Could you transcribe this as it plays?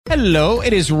Hello,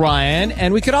 it is Ryan,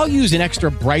 and we could all use an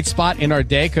extra bright spot in our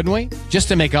day, couldn't we? Just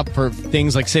to make up for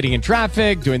things like sitting in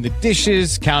traffic, doing the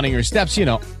dishes, counting your steps, you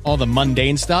know, all the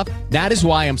mundane stuff. That is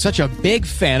why I'm such a big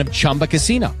fan of Chumba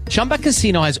Casino. Chumba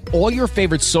Casino has all your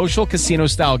favorite social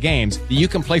casino-style games that you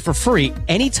can play for free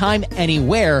anytime,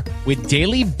 anywhere with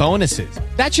daily bonuses.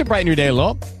 That should brighten your day a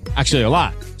little. Actually, a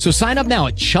lot. So sign up now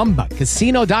at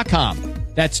ChumbaCasino.com.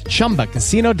 That's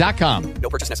ChumbaCasino.com. No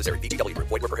purchase necessary. VGW Group.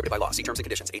 Void where prohibited by law. See terms and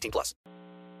conditions. 18 plus.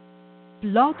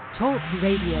 Blog Talk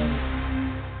Radio.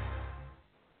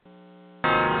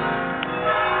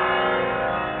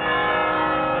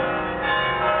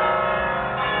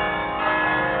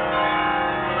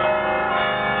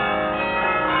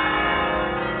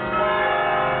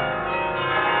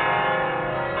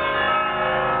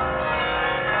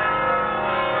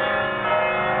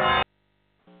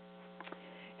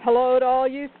 Hello to all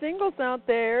you singles out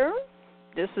there.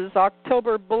 This is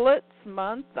October Blitz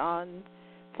month on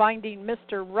Finding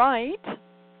Mr. Right.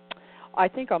 I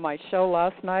think on my show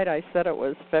last night I said it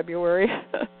was February.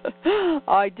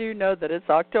 I do know that it's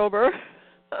October.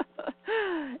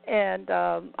 And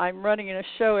I'm running a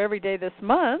show every day this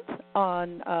month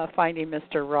on Finding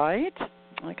Mr. Right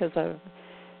because a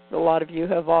lot of you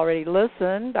have already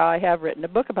listened. I have written a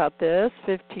book about this,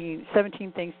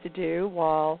 17 things to do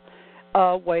while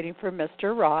waiting for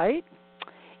Mr. Right,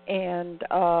 and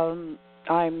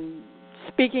I'm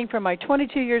speaking from my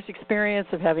 22 years experience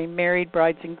of having married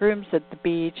brides and grooms at the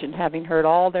beach and having heard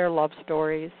all their love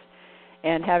stories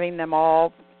and having them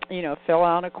all, fill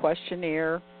out a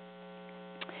questionnaire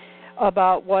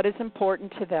about what is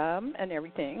important to them and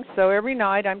everything. So every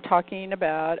night I'm talking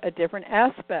about a different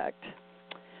aspect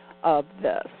of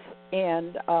this,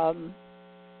 and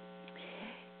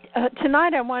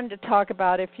tonight I wanted to talk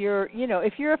about if you're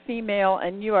a female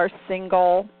and you are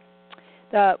single,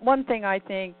 that one thing I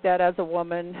think that as a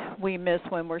woman we miss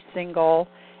when we're single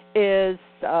is,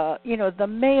 the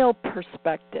male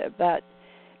perspective, that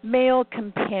male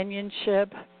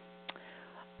companionship.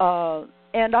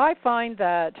 And I find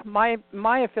that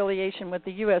my affiliation with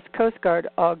the U.S. Coast Guard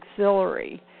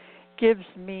Auxiliary gives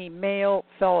me male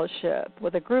fellowship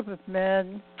with a group of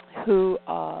men who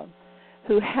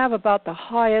have about the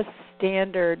highest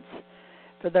standards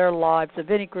for their lives of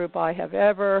any group I have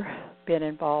ever been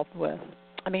involved with.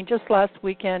 I mean, just last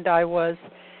weekend I was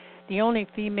the only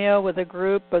female with a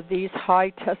group of these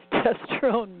high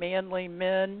testosterone manly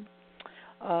men,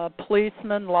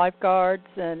 policemen, lifeguards,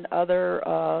 and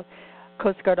other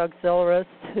Coast Guard auxiliaries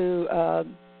who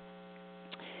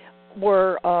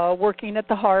were working at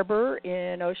the harbor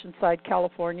in Oceanside,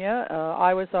 California.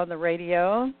 I was on the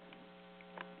radio,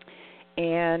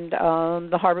 and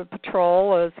the Harbor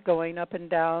Patrol is going up and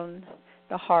down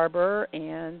the harbor,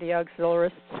 and the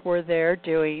auxiliaries were there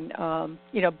doing,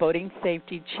 boating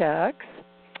safety checks.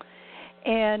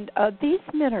 And these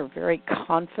men are very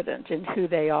confident in who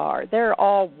they are. They're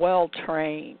all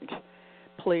well-trained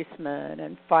policemen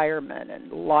and firemen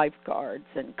and lifeguards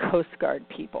and Coast Guard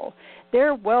people.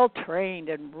 They're well-trained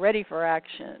and ready for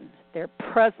action. They're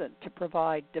present to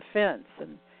provide defense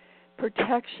and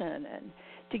protection and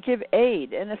to give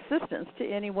aid and assistance to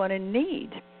anyone in need.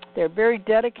 They're very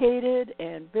dedicated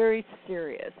and very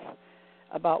serious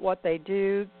about what they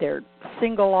do. They're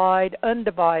single-eyed,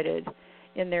 undivided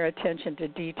in their attention to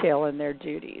detail in their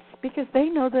duties because they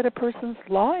know that a person's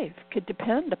life could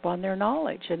depend upon their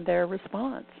knowledge and their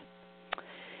response.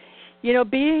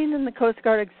 Being in the Coast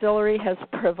Guard Auxiliary has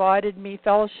provided me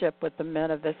fellowship with the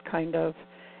men of this kind of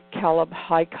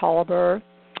high caliber,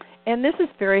 and this is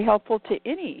very helpful to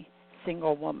any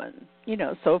single woman.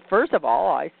 So first of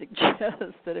all, I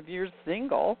suggest that if you're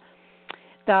single,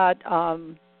 that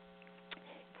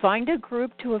find a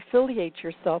group to affiliate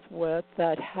yourself with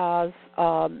that has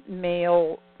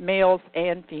males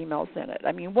and females in it.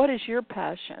 I mean, what is your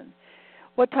passion?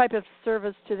 What type of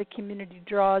service to the community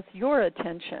draws your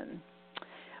attention?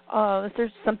 Is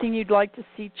there something you'd like to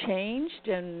see changed,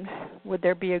 and would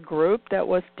there be a group that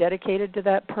was dedicated to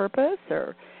that purpose?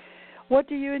 Or what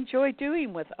do you enjoy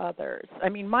doing with others? I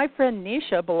mean, my friend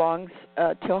Nisha belongs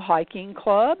to a hiking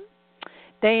club.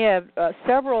 They have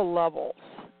several levels,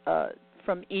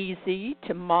 from easy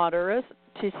to moderate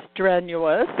to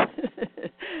strenuous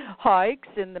hikes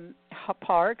in the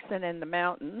parks and in the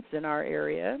mountains in our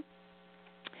area.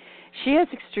 She has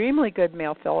extremely good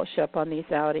male fellowship on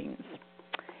these outings.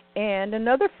 And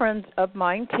another friend of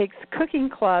mine takes cooking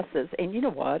classes. And you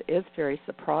know what? It's very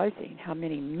surprising how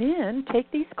many men take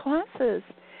these classes.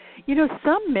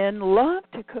 Some men love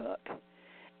to cook.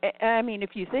 I mean,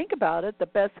 if you think about it, the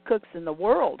best cooks in the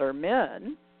world are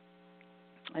men.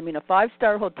 I mean, a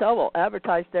 5-star hotel will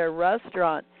advertise their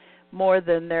restaurant more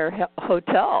than their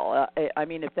hotel. I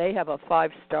mean, if they have a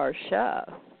 5-star chef.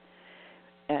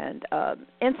 And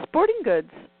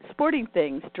sporting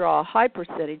things draw a high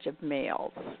percentage of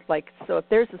males. Like, so if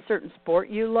there's a certain sport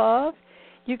you love,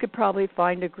 you could probably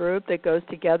find a group that goes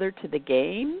together to the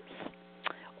games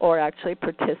or actually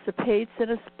participates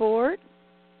in a sport.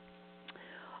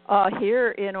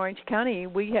 Here in Orange County,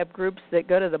 we have groups that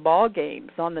go to the ball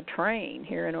games on the train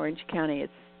here in Orange County.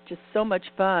 It's just so much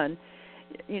fun.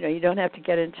 You know, you don't have to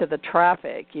get into the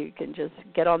traffic. You can just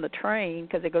get on the train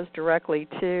because it goes directly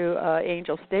to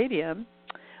Angel Stadium,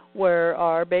 where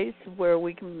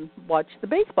we can watch the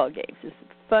baseball games. It's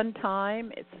a fun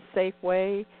time. It's a safe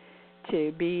way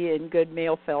to be in good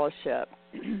male fellowship.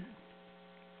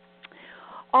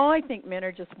 I think men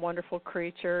are just wonderful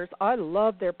creatures. I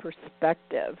love their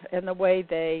perspective and the way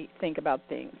they think about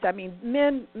things. I mean,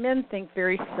 men think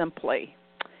very simply.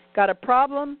 Got a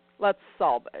problem? Let's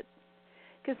solve it.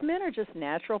 Because men are just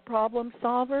natural problem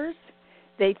solvers.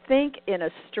 They think in a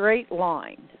straight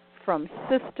line from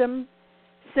symptom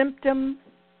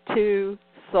to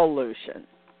solution.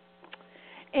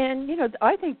 And, you know,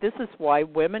 I think this is why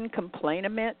women complain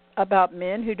about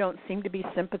men who don't seem to be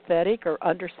sympathetic or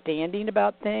understanding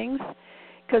about things,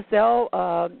 because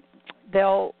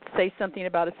they'll say something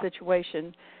about a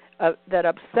situation that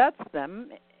upsets them,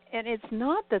 and it's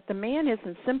not that the man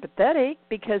isn't sympathetic,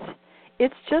 because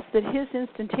it's just that his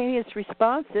instantaneous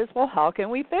response is, well, how can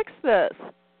we fix this?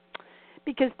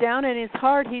 Because down in his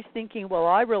heart, he's thinking, well,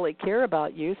 I really care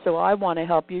about you, so I want to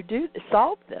help you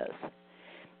solve this.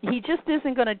 He just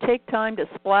isn't going to take time to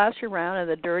splash around in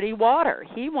the dirty water.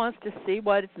 He wants to see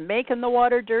what's making the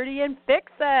water dirty and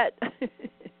fix it.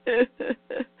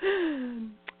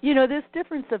 You know, this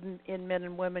difference in men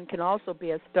and women can also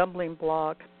be a stumbling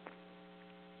block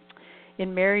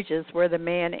in marriages where the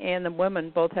man and the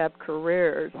woman both have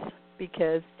careers,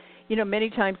 because, you know,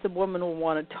 many times the woman will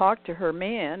want to talk to her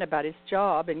man about his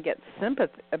job and get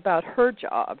sympathy about her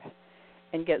job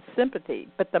and get sympathy,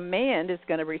 but the man is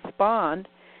going to respond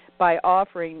by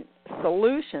offering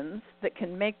solutions that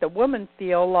can make the woman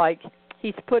feel like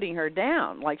he's putting her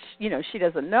down, like, you know, she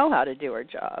doesn't know how to do her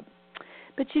job.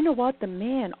 But you know what? The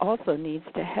man also needs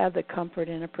to have the comfort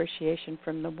and appreciation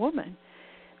from the woman.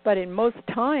 But in most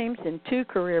times in 2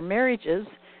 career marriages,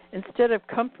 instead of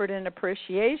comfort and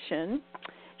appreciation,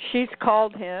 she's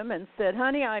called him and said,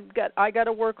 honey, I got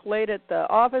to work late at the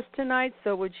office tonight,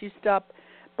 so would you stop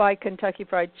by Kentucky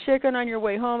Fried Chicken on your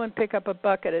way home and pick up a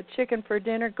bucket of chicken for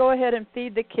dinner? Go ahead and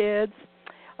feed the kids.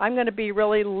 I'm going to be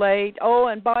really late. Oh,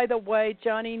 and by the way,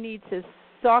 Johnny needs his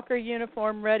soccer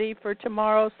uniform ready for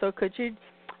tomorrow, so could you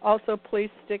also please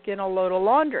stick in a load of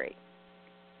laundry?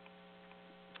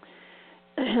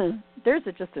 There's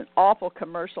just an awful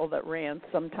commercial that ran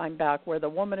some time back where the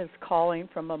woman is calling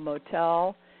from a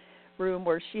motel room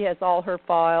where she has all her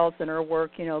files and her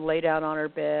work, you know, laid out on her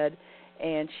bed,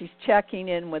 and she's checking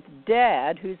in with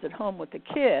Dad, who's at home with the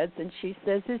kids, and she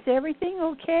says, is everything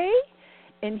okay?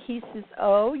 And he says,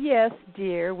 oh, yes,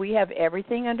 dear, we have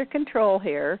everything under control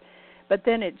here. But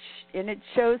then it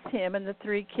shows him and the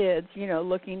 3 kids, you know,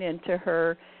 looking into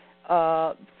her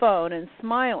phone and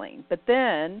smiling. But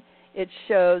then it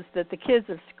shows that the kids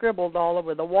have scribbled all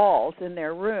over the walls in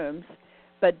their rooms,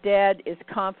 but Dad is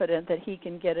confident that he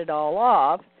can get it all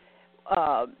off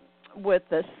with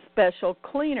the special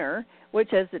cleaner,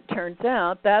 which, as it turns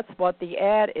out, that's what the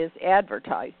ad is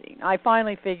advertising. I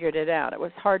finally figured it out. It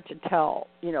was hard to tell,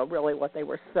 you know, really what they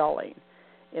were selling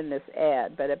in this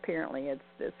ad, but apparently it's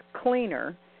this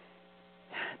cleaner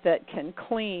that can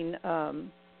clean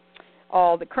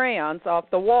all the crayons off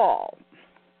the wall.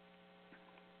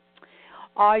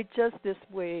 I just this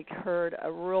week heard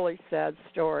a really sad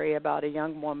story about a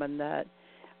young woman that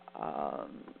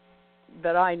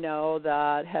I know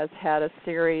that has had a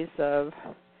series of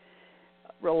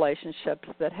relationships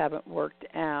that haven't worked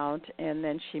out, and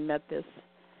then she met this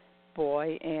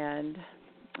boy, and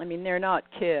I mean, they're not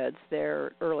kids,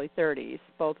 they're early 30s,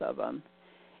 both of them,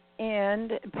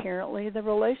 and apparently the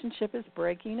relationship is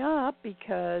breaking up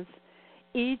because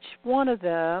each one of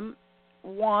them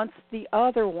wants the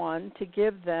other one to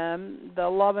give them the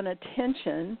love and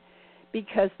attention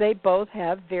because they both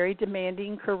have very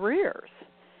demanding careers.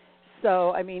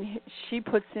 So, I mean, she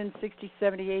puts in 60,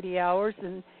 70, 80 hours,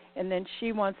 and then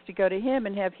she wants to go to him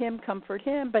and have him comfort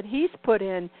him, but he's put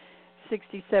in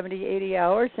 60, 70, 80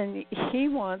 hours, and he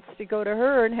wants to go to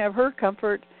her and have her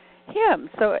comfort him.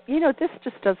 So, you know, this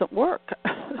just doesn't work.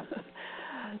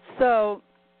 So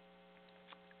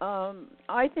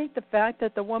I think the fact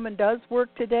that the woman does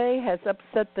work today has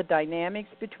upset the dynamics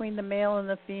between the male and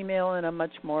the female in a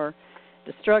much more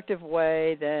destructive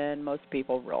way than most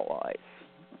people realize.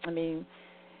 I mean,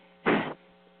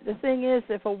 the thing is,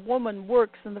 if a woman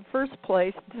works in the first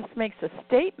place, this makes a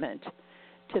statement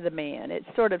to the man. It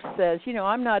sort of says,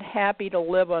 I'm not happy to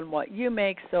live on what you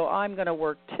make, so I'm going to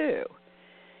work too.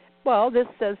 Well, this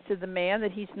says to the man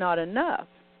that he's not enough.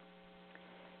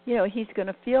 He's going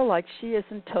to feel like she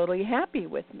isn't totally happy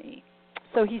with me.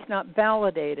 So he's not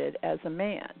validated as a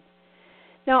man.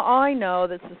 Now, I know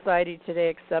that society today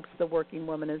accepts the working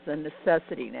woman as a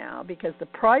necessity now because the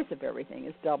price of everything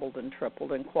has doubled and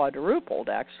tripled and quadrupled,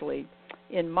 actually,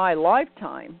 in my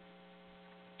lifetime.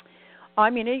 I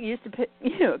mean, it used to pay,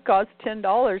 it cost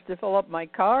 $10 to fill up my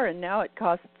car, and now it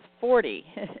costs $40.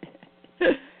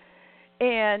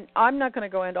 And I'm not going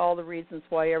to go into all the reasons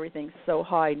why everything's so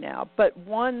high now, but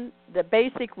the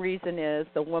basic reason is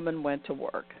the woman went to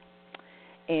work.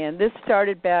 And this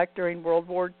started back during World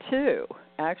War II,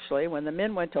 actually, when the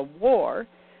men went to war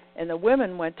and the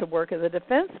women went to work at the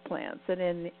defense plants and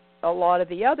in a lot of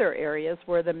the other areas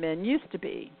where the men used to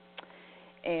be.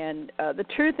 And the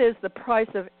truth is the price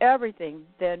of everything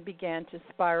then began to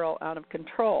spiral out of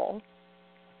control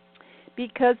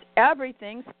because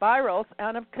everything spirals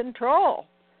out of control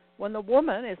when the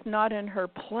woman is not in her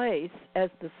place as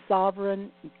the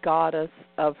sovereign goddess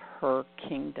of her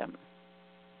kingdom.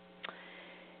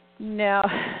 Now,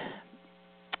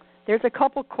 there's a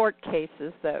couple court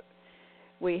cases that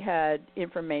we had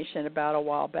information about a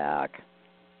while back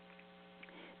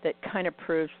that kind of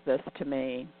proves this to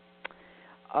me.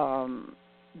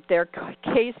 There are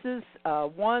cases,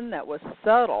 one that was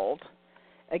settled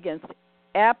against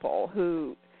Apple,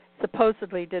 who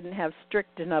supposedly didn't have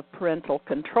strict enough parental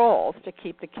controls to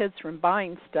keep the kids from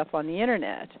buying stuff on the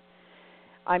Internet.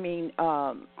 I mean,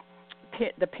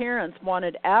 the parents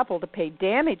wanted Apple to pay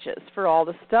damages for all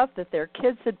the stuff that their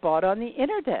kids had bought on the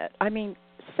Internet. I mean,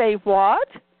 say what?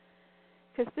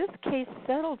 Because this case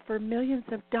settled for millions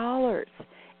of dollars.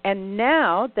 And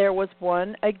now there was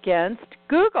one against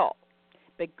Google.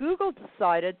 But Google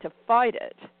decided to fight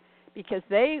it because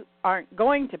they aren't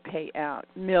going to pay out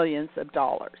millions of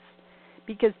dollars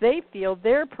because they feel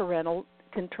their parental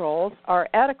controls are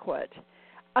adequate.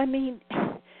 I mean,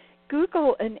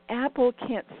 Google and Apple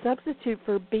can't substitute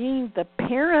for being the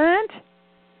parent.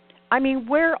 I mean,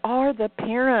 where are the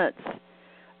parents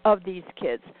of these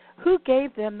kids? Who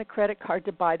gave them the credit card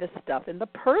to buy the stuff in the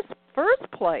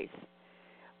first place?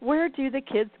 Where do the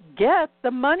kids get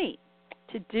the money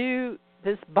to do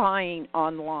this buying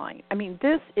online? I mean,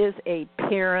 this is a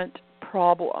parent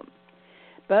problem.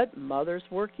 But mother's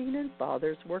working and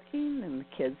father's working, and the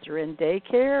kids are in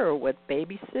daycare or with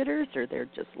babysitters, or they're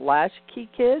just latchkey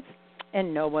kids,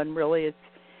 and no one really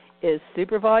is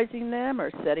supervising them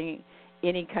or setting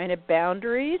any kind of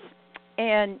boundaries.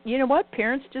 And you know what?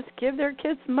 Parents just give their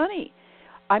kids money.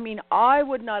 I mean, I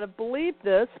would not have believed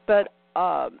this, but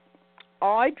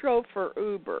I drove for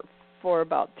Uber for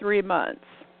about 3 months.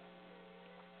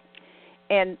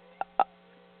 And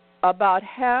about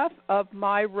half of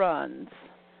my runs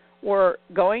were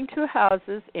going to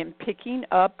houses and picking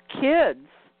up kids,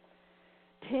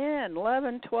 10,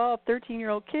 11, 12,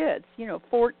 13-year-old kids,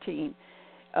 14,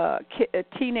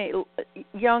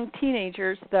 young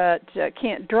teenagers that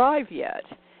can't drive yet,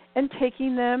 and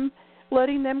taking them,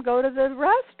 letting them go to the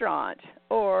restaurant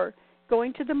or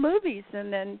going to the movies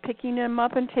and then picking them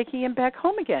up and taking them back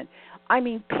home again. I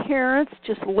mean, parents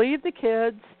just leave the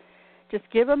kids, just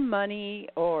give them money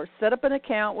or set up an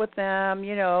account with them,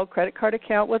 credit card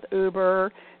account with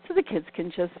Uber, so the kids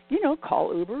can just,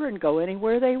 call Uber and go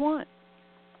anywhere they want.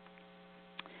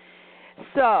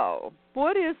 So,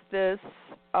 what is this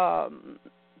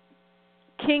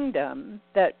kingdom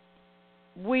that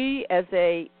we as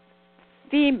a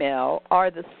female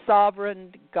are the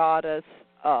sovereign goddess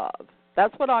of?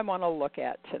 That's what I want to look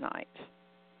at tonight.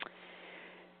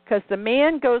 Because the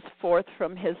man goes forth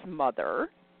from his mother.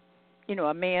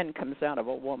 A man comes out of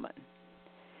a woman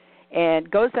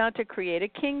and goes out to create a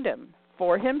kingdom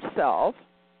for himself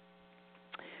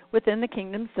within the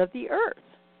kingdoms of the earth.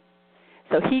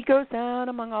 So he goes out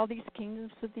among all these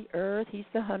kingdoms of the earth. He's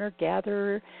the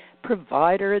hunter-gatherer,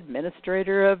 provider,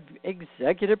 administrator,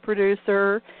 executive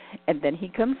producer, and then he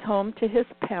comes home to his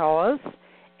palace,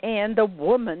 and the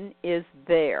woman is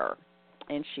there,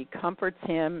 and she comforts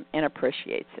him and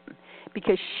appreciates him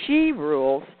because she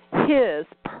rules his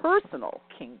personal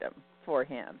kingdom for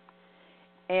him.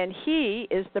 And he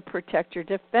is the protector,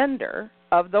 defender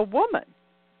of the woman.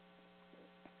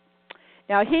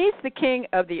 Now, he's the king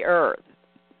of the earth,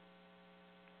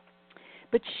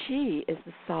 but she is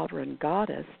the sovereign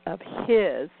goddess of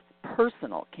his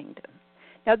personal kingdom.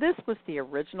 Now, this was the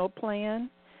original plan.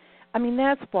 I mean,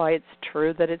 that's why it's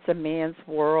true that it's a man's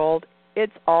world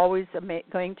It's always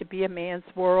going to be a man's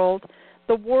world.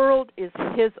 The world is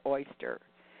his oyster.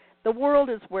 The world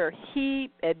is where he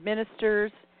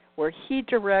administers, where he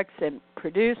directs and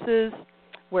produces,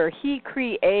 where he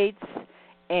creates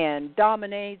and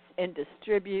dominates and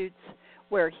distributes,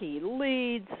 where he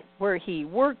leads, where he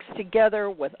works together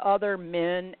with other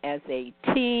men as a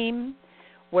team,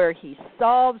 where he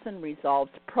solves and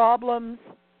resolves problems,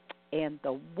 and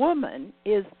the woman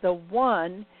is the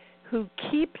one who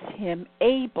keeps him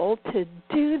able to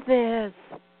do this.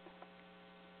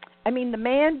 I mean, the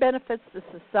man benefits the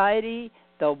society,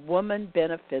 the woman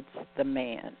benefits the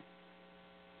man.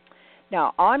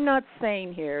 Now, I'm not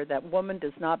saying here that woman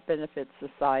does not benefit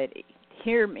society.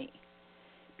 Hear me,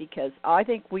 because I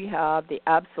think we have the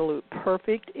absolute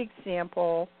perfect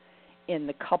example in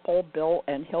the couple Bill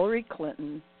and Hillary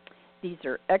Clinton. These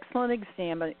are excellent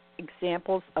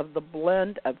examples of the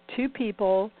blend of two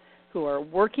people who are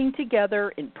working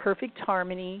together in perfect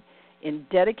harmony, in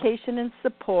dedication and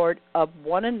support of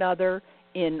one another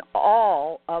in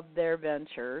all of their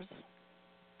ventures.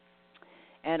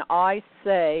 And I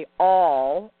say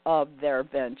all of their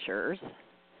ventures.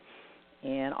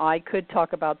 And I could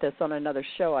talk about this on another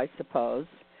show, I suppose.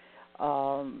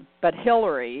 But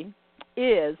Hillary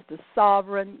is the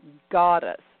sovereign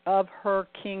goddess of her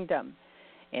kingdom.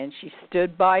 And she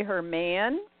stood by her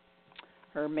man.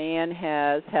 Her man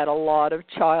has had a lot of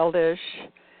childish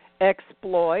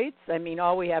exploits. I mean,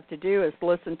 all we have to do is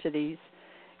listen to these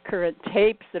current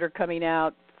tapes that are coming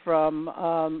out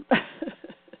from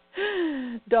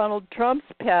Donald Trump's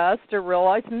past to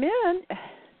realize, a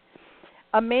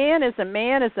man is a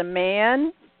man is a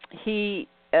man. He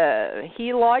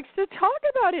likes to talk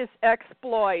about his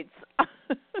exploits.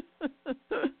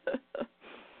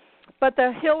 But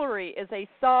the Hillary is a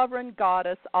sovereign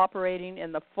goddess operating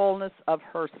in the fullness of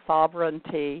her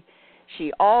sovereignty.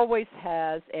 She always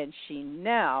has, and she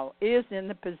now is in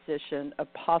the position of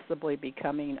possibly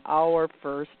becoming our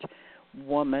first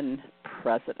woman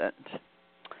president.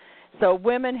 So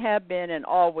women have been and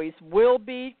always will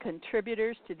be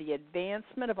contributors to the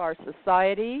advancement of our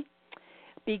society,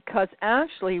 because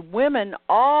actually women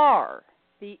are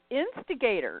the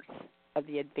instigators of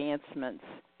the advancements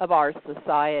of our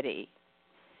society.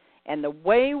 And the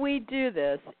way we do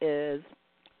this is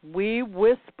we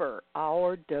whisper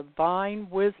our divine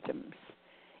wisdoms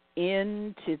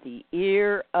into the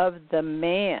ear of the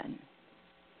man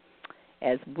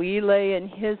as we lay in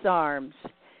his arms,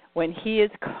 when he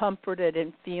is comforted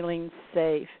and feeling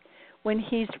safe, when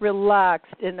he's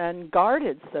relaxed and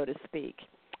unguarded, so to speak,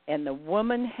 and the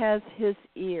woman has his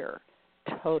ear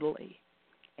totally,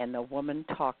 and the woman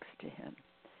talks to him.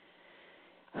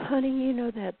 Honey, you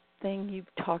know that thing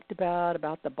you've talked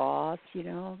about the boss, you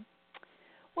know?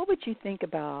 What would you think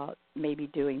about maybe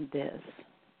doing this?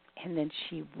 And then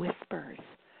she whispers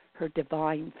her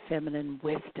divine feminine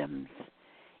wisdoms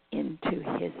into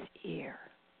his ear.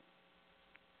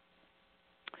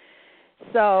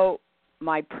 So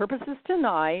my purposes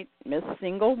tonight, Miss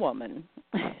Single Woman,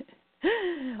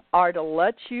 are to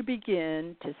let you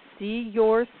begin to see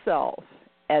yourself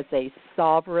as a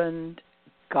sovereign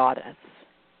goddess.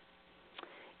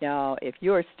 Now, if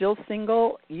you are still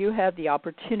single, you have the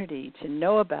opportunity to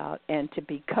know about and to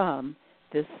become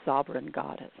this sovereign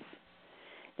goddess.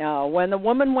 Now, when the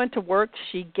woman went to work,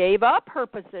 she gave up her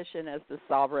position as the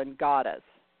sovereign goddess.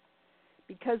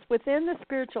 Because within the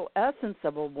spiritual essence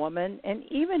of a woman, and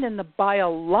even in the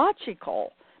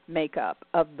biological makeup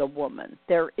of the woman,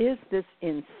 there is this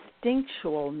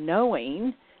instinctual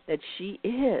knowing that she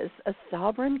is a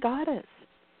sovereign goddess.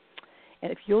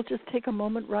 And if you'll just take a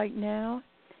moment right now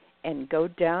and go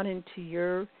down into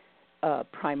your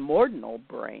primordial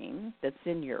brain that's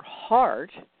in your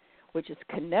heart, which is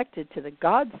connected to the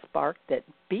God spark that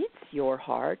beats your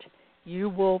heart, you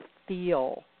will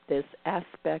feel this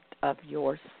aspect of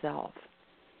yourself,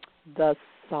 the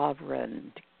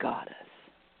sovereign goddess.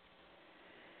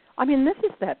 I mean, this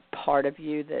is that part of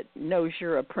you that knows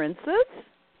you're a princess.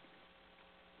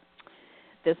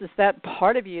 This is that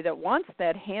part of you that wants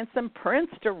that handsome prince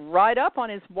to ride up on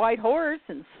his white horse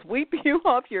and sweep you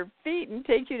off your feet and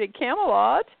take you to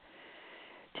Camelot,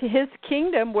 to his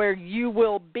kingdom where you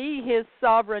will be his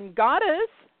sovereign goddess.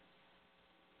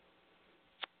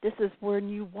 This is when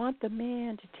you want the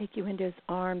man to take you into his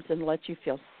arms and let you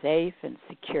feel safe and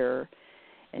secure.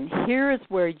 And here is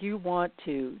where you want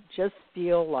to just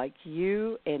feel like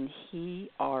you and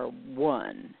he are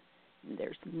one.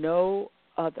 There's no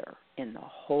other in the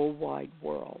whole wide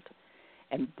world.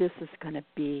 And this is going to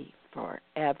be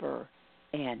forever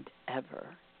and ever.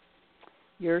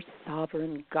 Your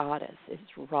sovereign goddess is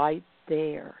right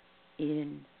there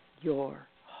in your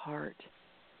heart.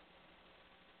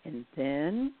 And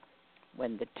then,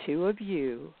 when the two of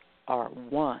you are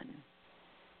one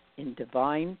in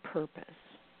divine purpose,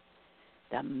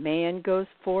 the man goes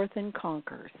forth and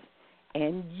conquers,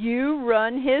 and you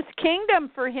run his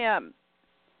kingdom for him.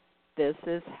 This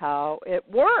is how it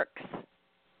works.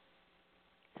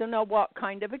 So now what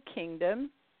kind of a kingdom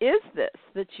is this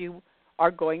that you are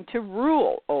going to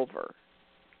rule over?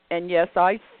 And yes,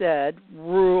 I said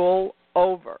rule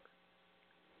over.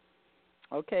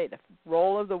 Okay, the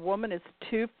role of the woman is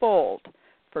twofold.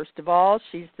 First of all,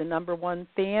 she's the number one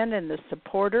fan and the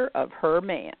supporter of her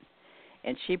man.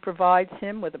 And she provides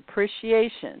him with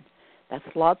appreciation. That's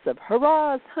lots of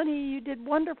hurrahs, honey, you did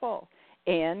wonderful.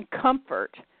 And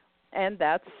comfort. And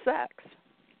that's sex.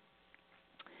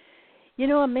 You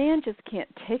know, a man just can't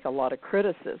take a lot of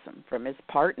criticism from his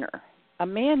partner. A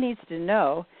man needs to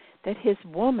know that his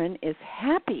woman is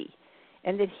happy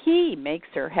and that he makes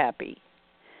her happy.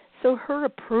 So her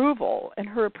approval and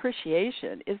her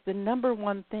appreciation is the number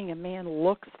one thing a man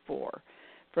looks for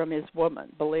from his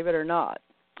woman, believe it or not.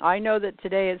 I know that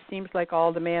today it seems like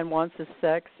all the man wants is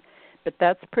sex, but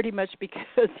that's pretty much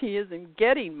because he isn't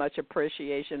getting much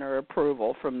appreciation or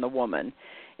approval from the woman.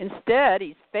 Instead,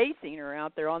 he's facing her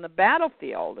out there on the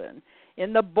battlefield and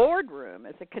in the boardroom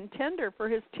as a contender for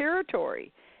his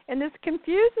territory. And this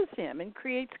confuses him and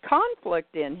creates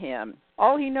conflict in him.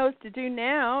 All he knows to do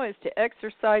now is to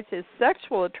exercise his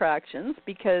sexual attractions,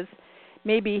 because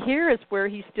maybe here is where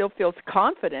he still feels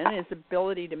confident in his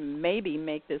ability to maybe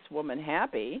make this woman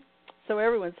happy. So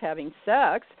everyone's having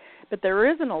sex, but there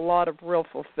isn't a lot of real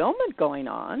fulfillment going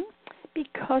on,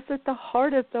 because at the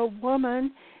heart of the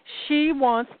woman, she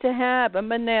wants to have a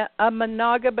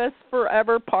monogamous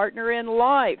forever partner in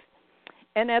life.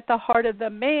 And at the heart of the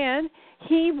man,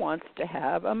 he wants to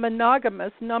have a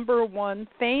monogamous number one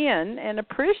fan and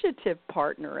appreciative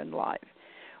partner in life,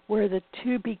 where the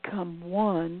two become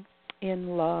one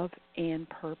in love and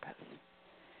purpose.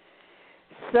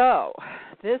 So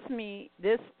this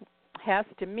has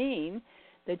to mean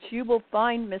that you will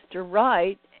find Mr.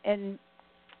 Right, and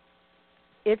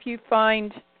if you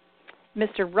find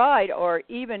Mr. Right, or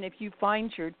even if you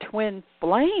find your twin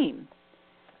flame,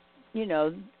 you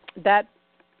know, that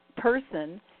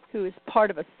person who is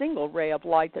part of a single ray of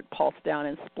light that pulsed down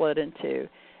and split into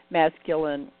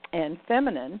masculine and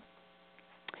feminine,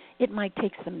 it might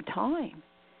take some time.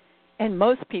 And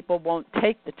most people won't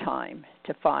take the time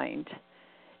to find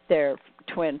their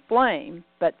twin flame,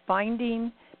 but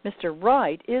finding Mr.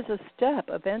 Right is a step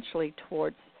eventually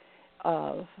towards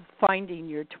finding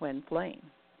your twin flame.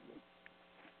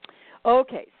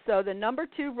 Okay, so the number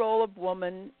two role of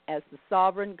woman as the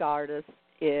sovereign goddess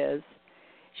is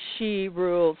she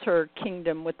rules her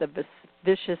kingdom with the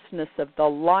viciousness of the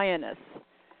lioness,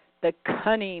 the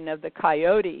cunning of the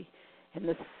coyote, and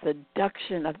the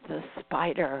seduction of the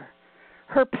spider.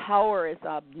 Her power is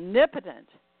omnipotent.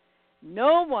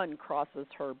 No one crosses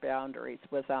her boundaries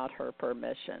without her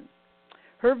permission.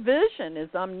 Her vision is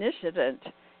omniscient.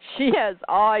 She has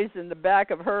eyes in the back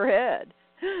of her head.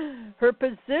 Her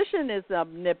position is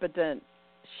omnipotent.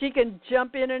 She can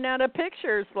jump in and out of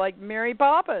pictures like Mary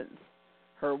Poppins.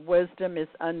 Her wisdom is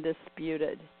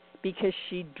undisputed because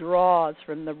she draws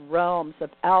from the realms of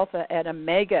Alpha and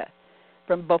Omega,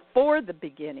 from before the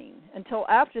beginning until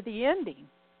after the ending.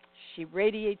 She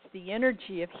radiates the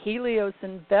energy of Helios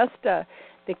and Vesta,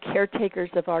 the caretakers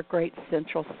of our great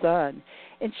central sun,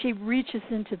 and she reaches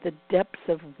into the depths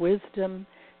of wisdom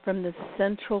from the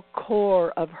central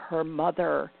core of her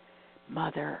mother,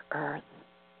 Mother Earth.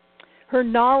 Her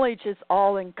knowledge is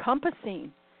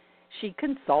all-encompassing. She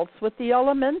consults with the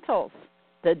elementals,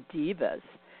 the devas,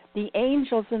 the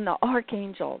angels and the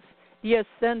archangels, the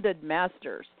ascended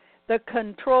masters, the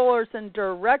controllers and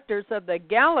directors of the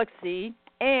galaxy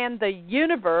and the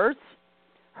universe.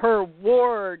 Her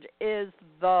word is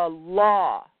the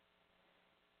law,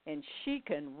 and she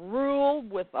can rule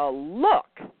with a look.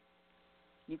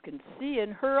 You can see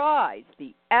in her eyes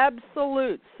the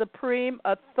absolute supreme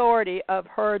authority of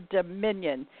her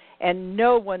dominion, and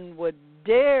no one would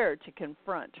dare to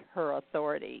confront her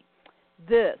authority.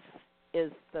 This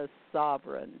is the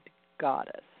sovereign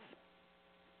goddess.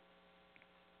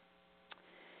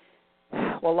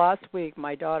 Well, last week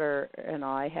my daughter and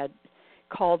I had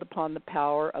called upon the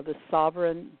power of the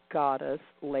sovereign goddess,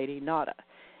 Lady Nada.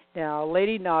 Now,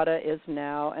 Lady Nada is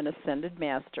now an ascended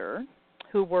master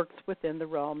who works within the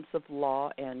realms of law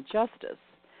and justice.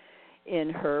 In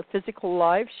her physical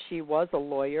life, she was a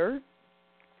lawyer,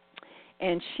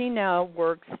 and she now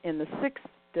works in the sixth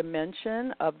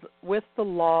dimension with the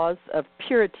laws of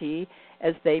purity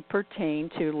as they pertain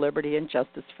to liberty and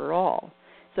justice for all.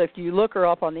 So if you look her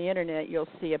up on the internet, you'll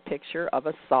see a picture of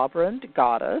a sovereign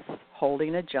goddess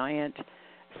holding a giant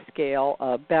scale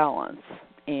of balance.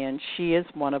 And she is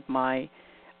one of my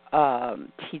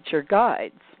teacher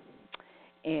guides.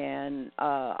 And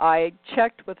I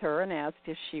checked with her and asked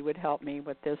if she would help me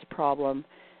with this problem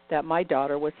that my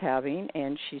daughter was having,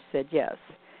 and she said yes.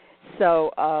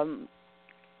 So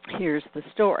here's the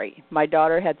story. My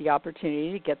daughter had the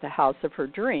opportunity to get the house of her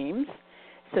dreams,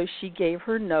 so she gave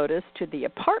her notice to the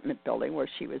apartment building where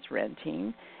she was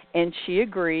renting, and she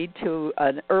agreed to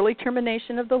an early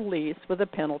termination of the lease with a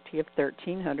penalty of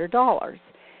 $1,300.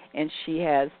 And she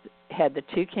has had the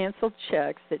 2 canceled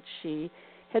checks that she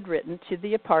had written to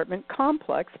the apartment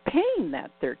complex paying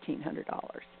that $1,300.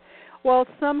 Well,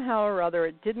 somehow or other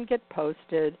it didn't get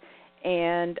posted,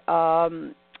 and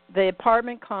the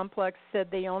apartment complex said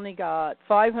they only got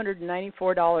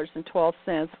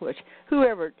 $594.12, which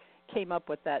whoever came up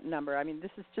with that number, I mean,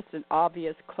 this is just an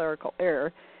obvious clerical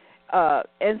error.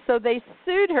 And so they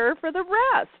sued her for the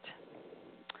rest.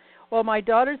 Well, my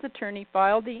daughter's attorney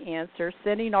filed the answer,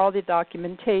 sending all the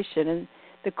documentation, and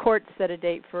the court set a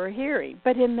date for a hearing.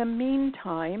 But in the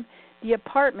meantime, the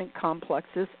apartment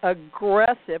complex's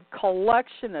aggressive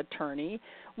collection attorney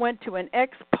went to an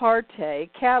ex parte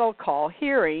cattle call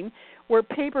hearing where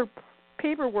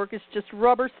paperwork is just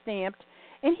rubber stamped,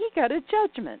 and he got a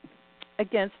judgment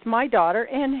against my daughter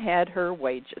and had her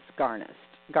wages garnished.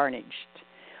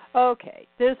 Okay,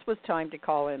 this was time to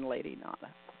call in Lady Nada.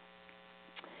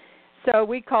 So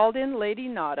we called in Lady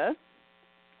Nada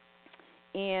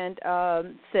and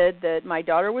said that my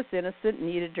daughter was innocent,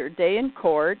 needed her day in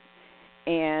court,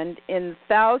 and in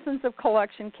thousands of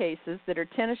collection cases that are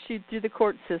tennis-shoed through the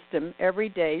court system every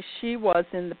day, she was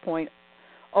in the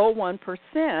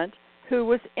 0.01% who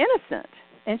was innocent,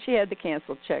 and she had the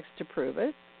canceled checks to prove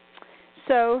it.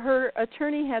 So her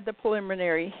attorney had the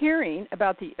preliminary hearing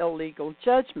about the illegal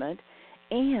judgment,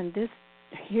 and this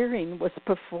hearing was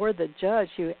before the judge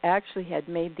who actually had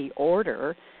made the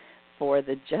order for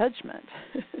the judgment.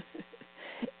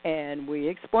 And we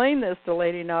explained this to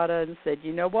Lady Nada and said,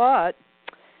 you know what?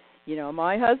 You know,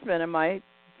 my husband and my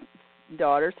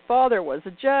daughter's father was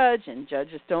a judge, and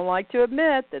judges don't like to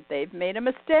admit that they've made a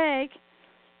mistake.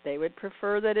 They would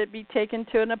prefer that it be taken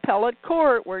to an appellate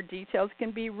court where details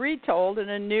can be retold and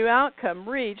a new outcome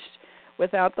reached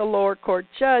without the lower court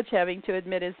judge having to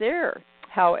admit his error.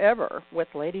 However, with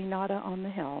Lady Nada on the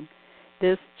helm,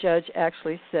 this judge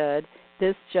actually said,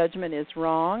 this judgment is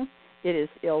wrong. It is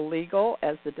illegal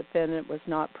as the defendant was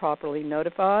not properly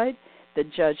notified. The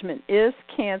judgment is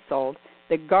canceled.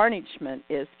 The garnishment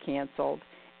is canceled.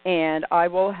 And I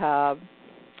will have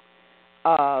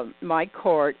my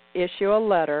court issue a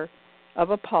letter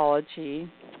of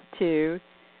apology to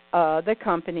the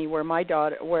company where my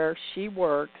daughter, where she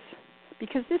works,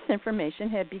 because this information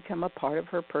had become a part of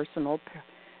her personnel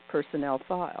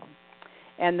file.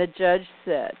 And the judge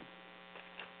said,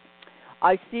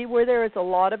 I see where there is a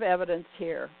lot of evidence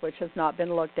here which has not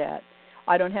been looked at.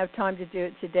 I don't have time to do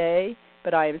it today,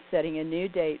 but I am setting a new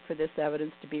date for this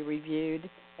evidence to be reviewed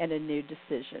and a new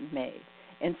decision made.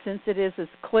 And since it is as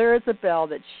clear as a bell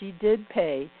that she did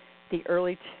pay the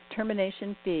early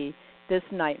termination fee, this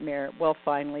nightmare will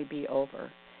finally be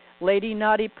over. Lady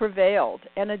Nada prevailed,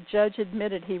 and a judge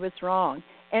admitted he was wrong.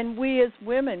 And we as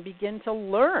women begin to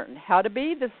learn how to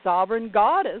be the sovereign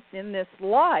goddess in this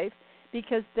life,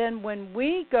 because then when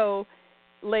we go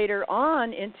later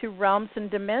on into realms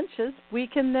and dimensions, we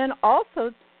can then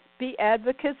also be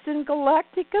advocates in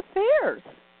galactic affairs,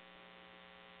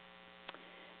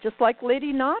 just like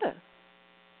Lady Nada.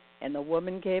 And the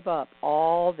woman gave up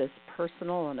all this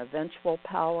personal and eventual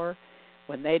power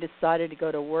when they decided to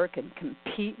go to work and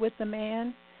compete with the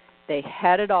man. They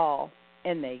had it all,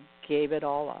 and they gave it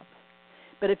all up.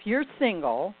 But if you're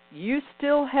single, you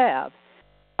still have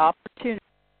the opportunity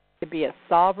to be a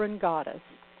sovereign goddess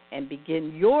and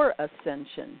begin your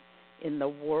ascension in the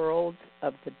world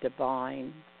of the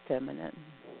divine feminine.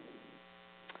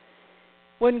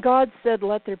 When God said,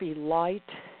 let there be light,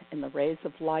 and the rays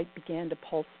of light began to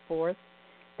pulse forth,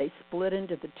 they split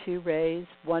into the 2 rays,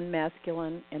 one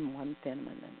masculine and one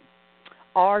feminine.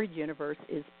 Our universe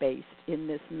is based in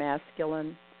this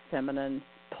masculine-feminine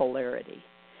polarity.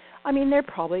 I mean, there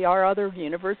probably are other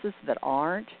universes that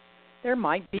aren't. There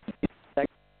might be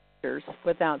sectors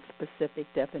without specific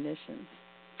definitions.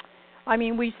 I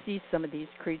mean, we see some of these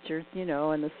creatures, you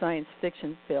know, in the science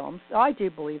fiction films. I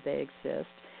do believe they exist.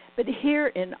 But here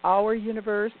in our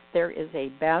universe, there is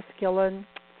a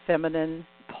masculine-feminine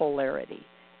polarity.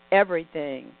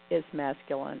 Everything is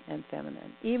masculine and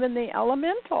feminine, even the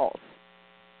elementals.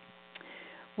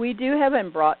 We do have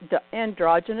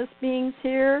androgynous beings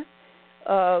here.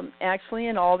 actually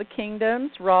in all the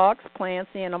kingdoms, rocks,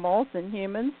 plants, animals, and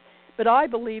humans. But I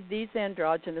believe these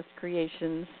androgynous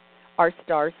creations are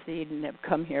starseed and have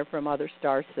come here from other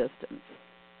star systems.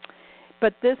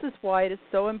 But this is why it is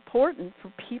so important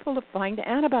for people to find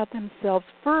out about themselves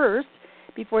first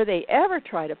before they ever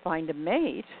try to find a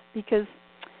mate, because,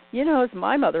 you know, as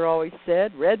my mother always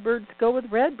said, redbirds go with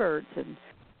redbirds and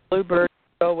bluebirds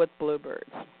go with bluebirds.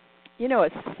 You know, a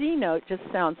C note just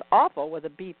sounds awful with a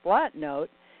B flat note,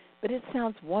 but it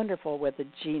sounds wonderful with a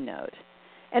G note.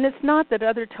 And it's not that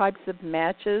other types of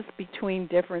matches between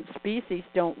different species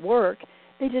don't work,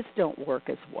 they just don't work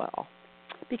as well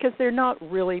because they're not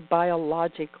really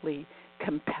biologically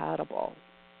compatible.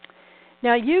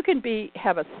 Now, you can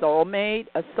have a soulmate.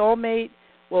 A soulmate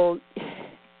will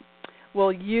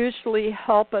usually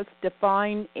help us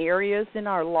define areas in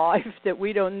our life that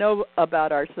we don't know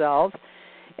about ourselves.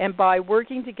 And by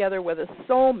working together with a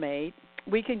soulmate,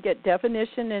 we can get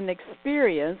definition and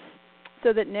experience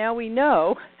so that now we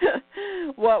know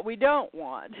what we don't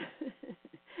want.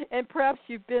 And perhaps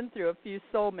you've been through a few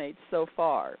soulmates so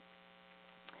far.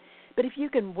 But if you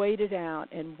can wait it out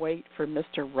and wait for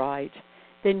Mr. Right,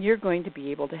 then you're going to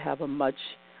be able to have a much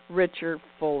richer,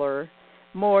 fuller,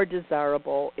 more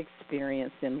desirable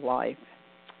experience in life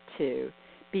to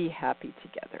be happy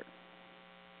together.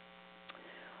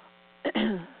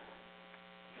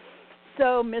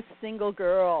 So, Miss Single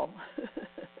Girl,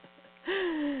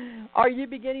 are you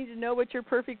beginning to know what your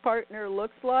perfect partner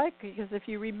looks like? Because if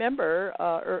you remember,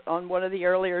 on one of the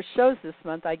earlier shows this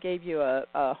month, I gave you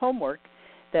a homework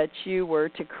that you were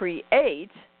to create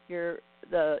your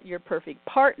perfect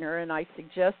partner, and I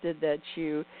suggested that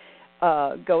you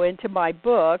go into my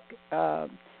book,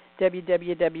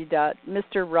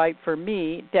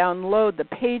 www.mrrightforme, download the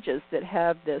pages that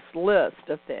have this list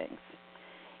of things.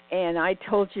 And I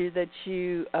told you that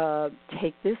you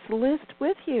take this list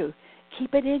with you.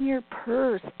 Keep it in your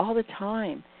purse all the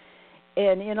time,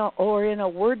 and in a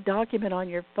Word document on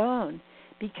your phone,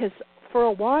 because for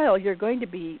a while you're going to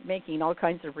be making all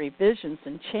kinds of revisions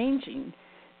and changing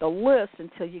the list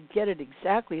until you get it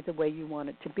exactly the way you want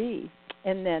it to be.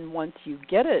 And then once you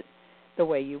get it the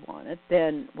way you want it,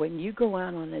 then when you go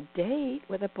out on a date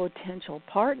with a potential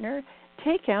partner,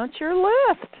 take out your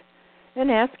list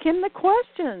and ask him the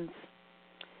questions.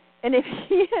 And if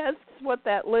he asks what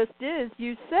that list is,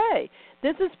 you say,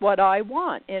 this is what I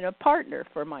want in a partner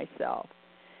for myself.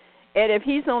 And if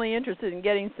he's only interested in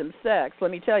getting some sex,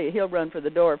 let me tell you, he'll run for the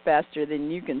door faster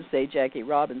than you can say Jackie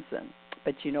Robinson.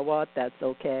 But you know what? That's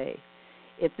okay.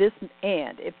 If this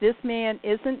man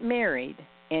isn't married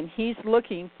and he's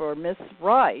looking for Miss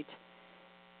Right,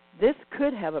 this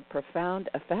could have a profound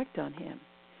effect on him.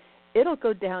 It'll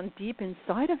go down deep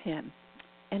inside of him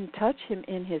and touch him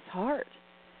in his heart.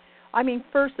 I mean,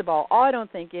 first of all, I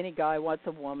don't think any guy wants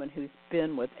a woman who's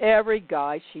been with every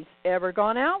guy she's ever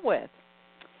gone out with.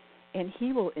 And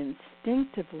he will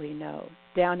instinctively know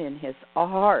down in his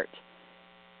heart,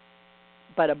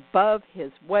 but above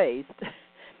his waist,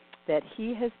 that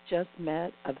he has just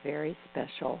met a very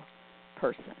special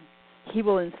person. He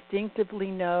will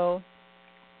instinctively know,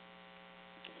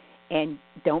 and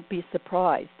don't be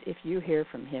surprised if you hear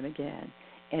from him again.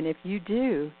 And if you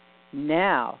do,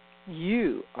 now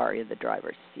you are in the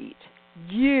driver's seat.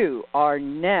 You are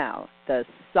now the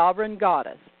sovereign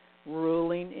goddess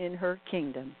ruling in her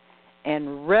kingdom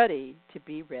and ready to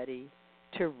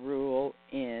rule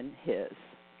in his.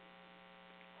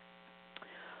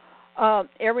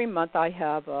 Every month I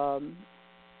have a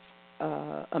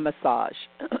massage.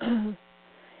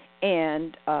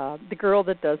 And the girl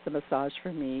that does the massage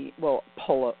for me will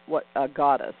pull a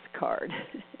goddess card.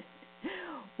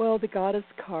 Well, the goddess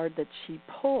card that she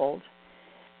pulled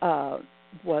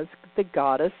was the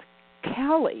goddess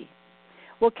Kali.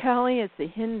 Well, Kali is the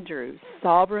Hindu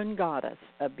sovereign goddess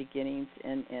of beginnings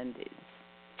and endings.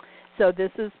 So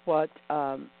this is what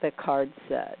the card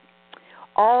said.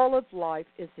 All of life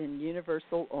is in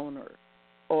universal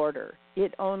order.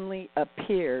 It only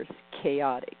appears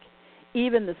chaotic.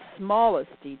 Even the smallest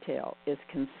detail is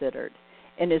considered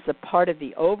and is a part of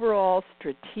the overall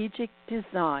strategic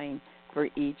design for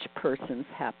each person's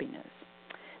happiness.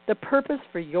 The purpose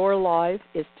for your life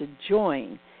is to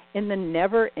join in the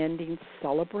never-ending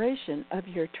celebration of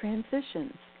your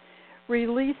transitions.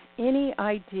 Release any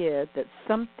idea that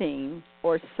something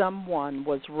or someone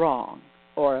was wrong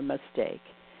or a mistake.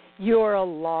 You're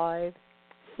alive,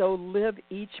 so live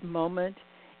each moment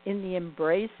in the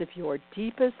embrace of your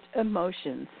deepest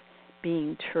emotions,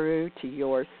 being true to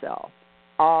yourself.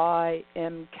 I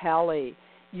am Kali,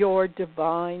 your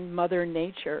divine Mother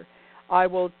Nature. I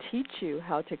will teach you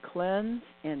how to cleanse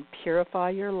and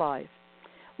purify your life.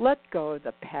 let go of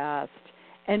the past,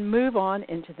 and move on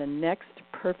into the next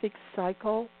perfect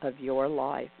cycle of your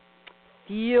life.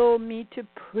 Feel me to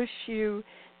push you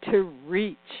to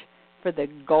reach for the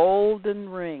golden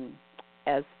ring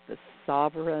as the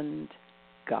sovereign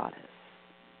goddess.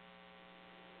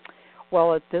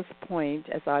 Well, at this point,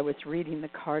 as I was reading the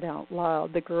card out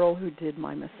loud, the girl who did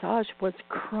my massage was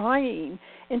crying,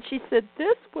 and she said,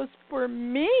 "This was for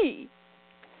me."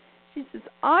 She says,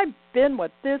 "I've been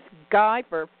with this guy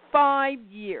for 5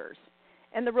 years,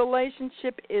 and the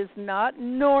relationship is not,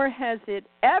 nor has it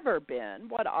ever been,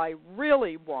 what I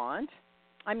really want.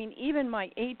 I mean, even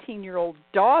my 18-year-old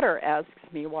daughter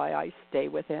asks me why I stay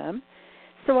with him.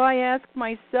 So I ask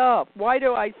myself, why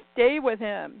do I stay with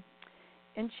him?"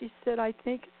 And she said, "I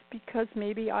think it's because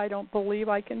maybe I don't believe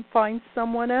I can find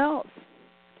someone else."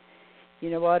 You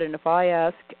know what? And if I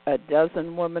ask a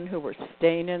dozen women who were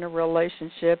staying in a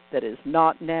relationship that is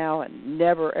not now and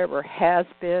never, ever has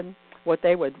been what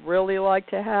they would really like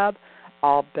to have,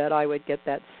 I'll bet I would get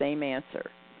that same answer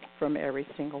from every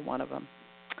single one of them.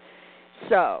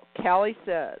 So, Callie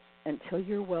says, until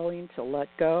you're willing to let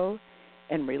go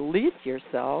and release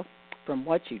yourself from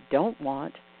what you don't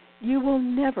want, you will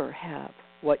never have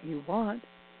what you want.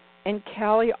 And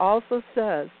Callie also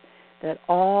says that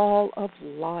all of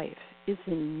life is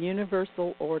in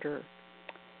universal order.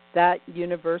 That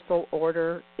universal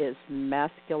order is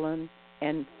masculine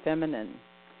and feminine.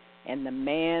 And the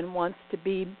man wants to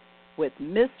be with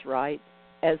Miss Right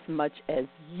as much as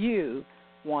you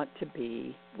want to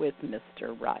be with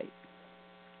Mr. Right.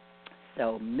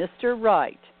 So Mr.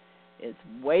 Right is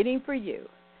waiting for you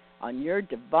on your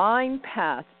divine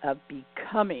path of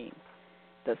becoming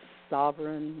the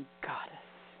sovereign goddess.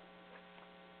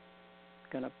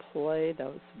 Going to play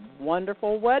those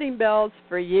wonderful wedding bells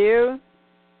for you.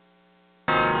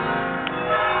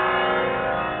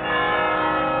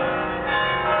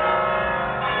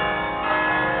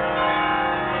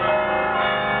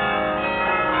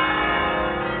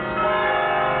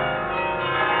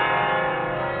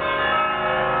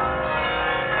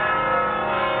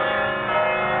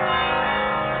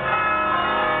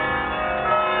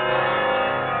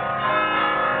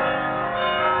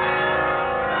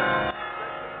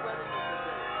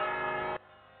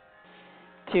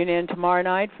 Tune in tomorrow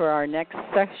night for our next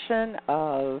session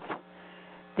of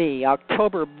the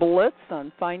October Blitz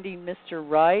on Finding Mr.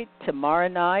 Right. Tomorrow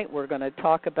night we're going to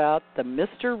talk about the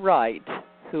Mr. Right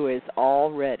who is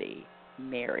already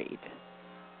married.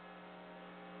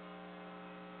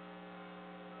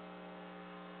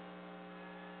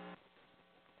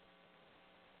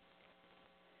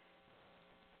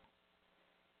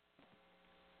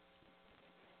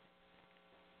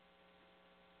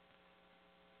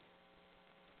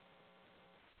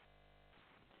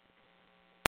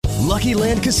 Lucky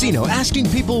Land Casino, asking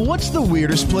people, what's the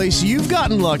weirdest place you've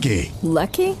gotten lucky?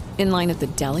 Lucky? In line at the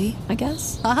deli, I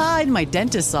guess? Aha, in my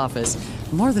dentist's office.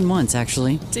 More than once,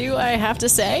 actually. Do I have to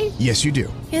say? Yes, you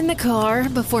do. In the car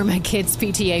before my kids'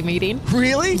 PTA meeting.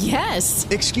 Really? Yes.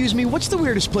 Excuse me, what's the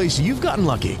weirdest place you've gotten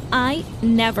lucky? I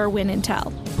never win and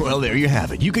tell. Well, there you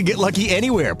have it. You can get lucky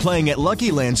anywhere, playing at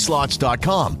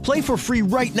LuckyLandSlots.com. Play for free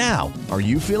right now. Are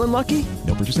you feeling lucky?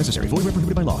 No purchase necessary. Void where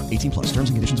prohibited by law. 18 plus. Terms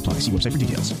and conditions apply. See website for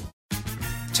details.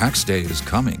 Tax day is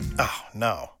coming. Oh,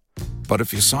 no. But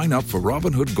if you sign up for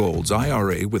Robinhood Gold's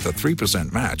IRA with a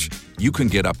 3% match, you can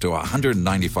get up to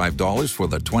 $195 for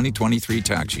the 2023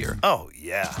 tax year. Oh,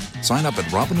 yeah. Sign up at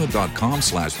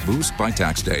Robinhood.com/boost by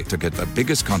tax day to get the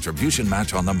biggest contribution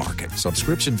match on the market.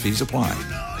 Subscription fees apply.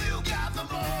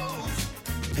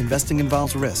 Investing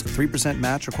involves risk. 3%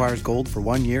 match requires gold for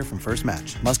 1 year from first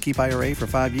match. Must keep IRA for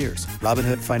 5 years.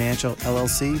 Robinhood Financial,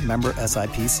 LLC, member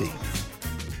SIPC.